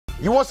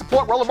You want to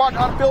support Roland Martin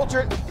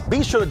Unfiltered?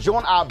 Be sure to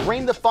join our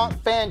Bring the Funk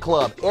fan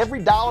club.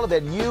 Every dollar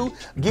that you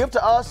give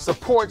to us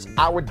supports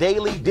our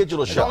daily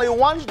digital show. There's only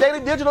one daily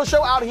digital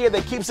show out here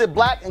that keeps it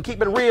black and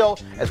keep it real.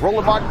 It's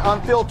Roland Martin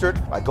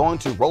Unfiltered. By going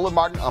to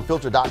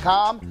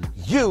RolandMartinUnfiltered.com,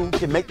 you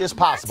can make this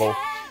possible.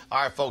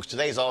 All right, folks,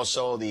 today is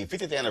also the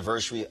 50th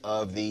anniversary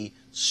of the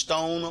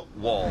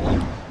Stonewall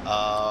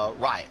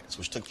Riots,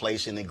 which took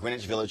place in the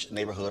Greenwich Village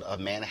neighborhood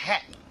of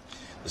Manhattan.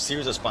 The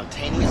series of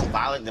spontaneous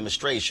violent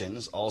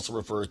demonstrations, also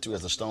referred to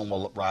as the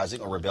Stonewall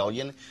Uprising or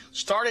Rebellion,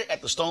 started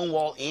at the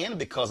Stonewall Inn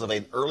because of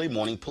an early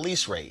morning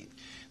police raid.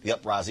 The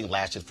uprising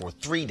lasted for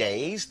 3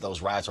 days.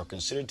 Those riots are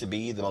considered to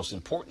be the most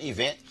important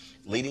event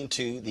leading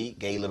to the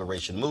gay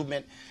liberation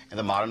movement and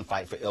the modern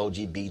fight for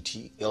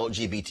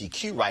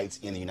LGBTQ rights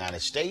in the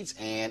United States.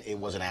 And it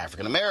was an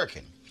African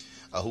American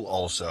who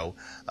also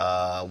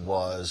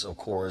was, of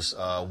course,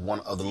 one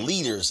of the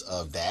leaders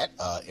of that.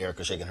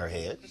 Erica shaking her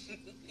head.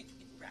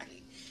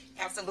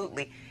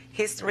 Absolutely.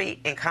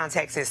 History and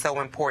context is so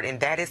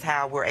important. That is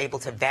how we're able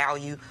to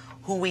value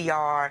who we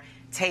are,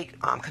 take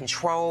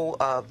control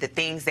of the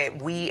things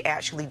that we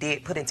actually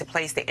did put into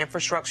place, the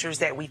infrastructures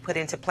that we put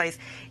into place,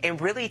 and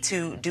really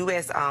to do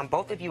as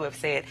both of you have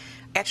said,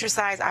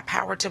 exercise our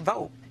power to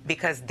vote,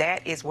 because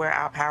that is where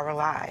our power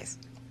lies.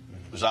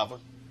 Zava?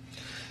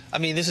 I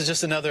mean, this is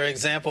just another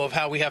example of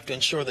how we have to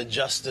ensure that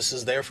justice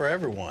is there for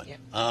everyone. Yep.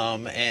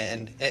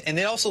 And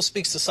it also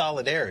speaks to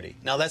solidarity.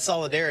 Now, that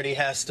solidarity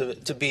has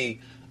to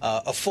be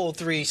a full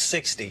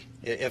 360,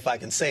 if I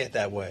can say it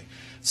that way.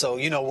 So,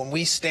 you know, when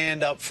we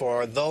stand up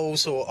for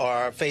those who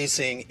are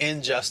facing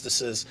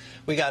injustices,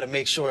 we got to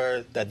make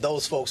sure that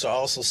those folks are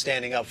also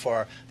standing up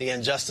for the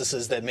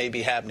injustices that may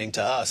be happening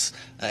to us.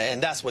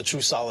 And that's what true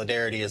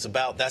solidarity is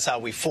about. That's how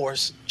we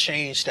force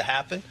change to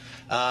happen.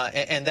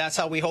 And that's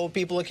how we hold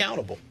people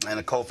accountable. And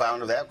a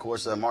co-founder of that, of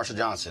course, Marsha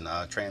Johnson,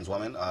 trans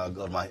woman.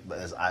 Go to my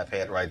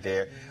iPad right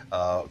there.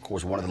 Of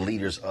course, one of the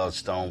leaders of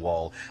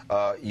Stonewall.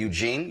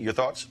 Eugene, your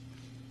thoughts?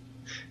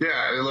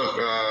 Yeah, look,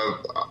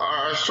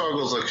 our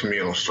struggle is a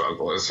communal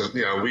struggle. It's,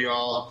 you know, we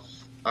all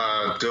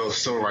deal with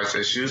civil rights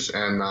issues,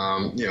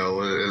 and, you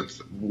know,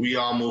 we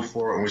all move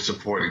forward and we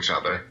support each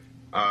other.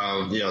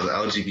 You know, the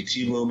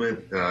LGBT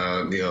movement,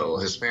 you know,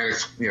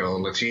 Hispanics, you know,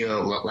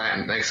 Latino,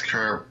 Latinx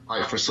current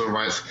fight for civil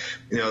rights,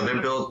 you know, they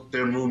built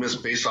their movements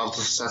based off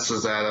the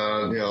successes that,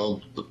 you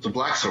know, the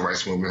Black civil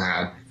rights movement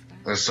had.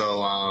 And so,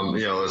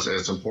 you know,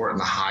 it's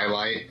important to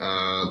highlight,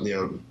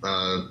 you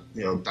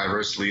know,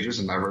 diverse leaders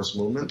and diverse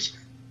movements.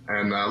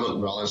 And look,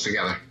 we're all in this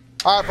together.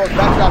 All right, folks,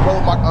 back to our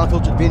Roland Martin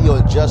Unfiltered video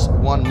in just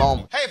one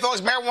moment. Hey,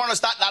 folks,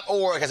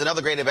 MarijuanaStock.org has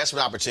another great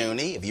investment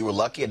opportunity. If you were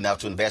lucky enough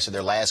to invest in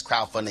their last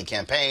crowdfunding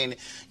campaign,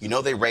 you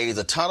know they raised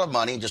a ton of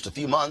money in just a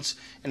few months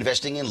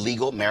investing in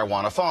legal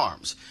marijuana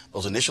farms.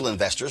 Those initial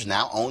investors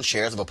now own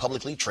shares of a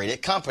publicly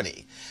traded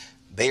company.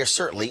 They are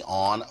certainly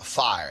on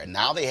fire. And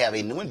now they have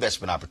a new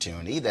investment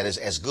opportunity that is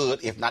as good,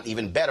 if not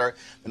even better,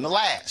 than the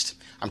last.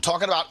 I'm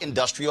talking about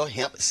industrial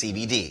hemp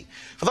CBD.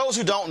 For those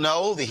who don't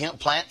know, the hemp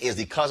plant is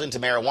the cousin to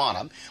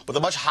marijuana with a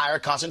much higher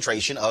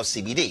concentration of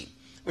CBD,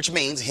 which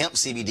means hemp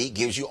CBD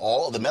gives you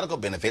all of the medical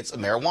benefits of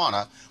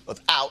marijuana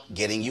without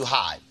getting you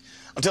high.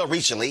 Until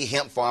recently,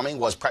 hemp farming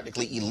was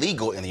practically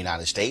illegal in the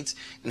United States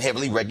and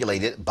heavily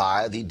regulated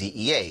by the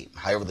DEA.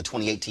 However, the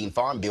 2018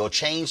 Farm Bill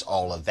changed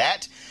all of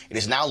that. It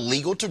is now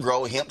legal to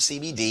grow hemp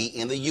CBD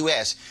in the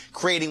U.S.,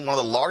 creating one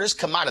of the largest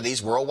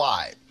commodities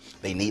worldwide.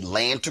 They need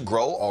land to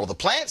grow all of the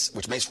plants,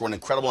 which makes for an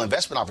incredible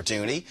investment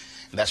opportunity.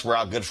 And that's where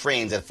our good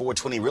friends at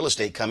 420 Real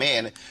Estate come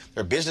in.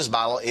 Their business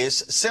model is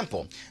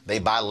simple. They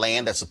buy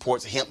land that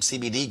supports hemp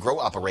CBD grow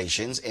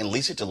operations and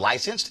lease it to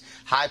licensed,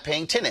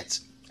 high-paying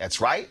tenants. That's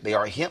right, they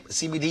are hemp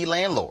CBD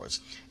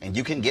landlords, and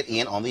you can get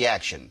in on the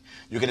action.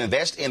 You can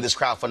invest in this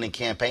crowdfunding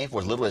campaign for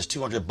as little as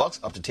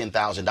 $200 up to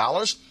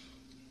 $10,000.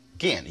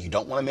 Again, you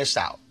don't want to miss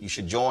out. You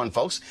should join,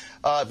 folks,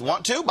 if you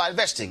want to, by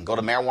investing. Go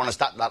to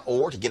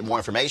marijuanastock.org to get more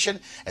information.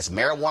 That's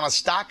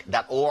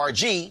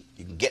marijuanastock.org. You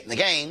can get in the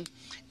game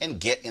and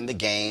get in the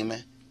game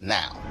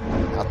now.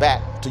 Now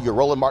back to your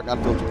Roland Martin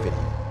Unfiltered video.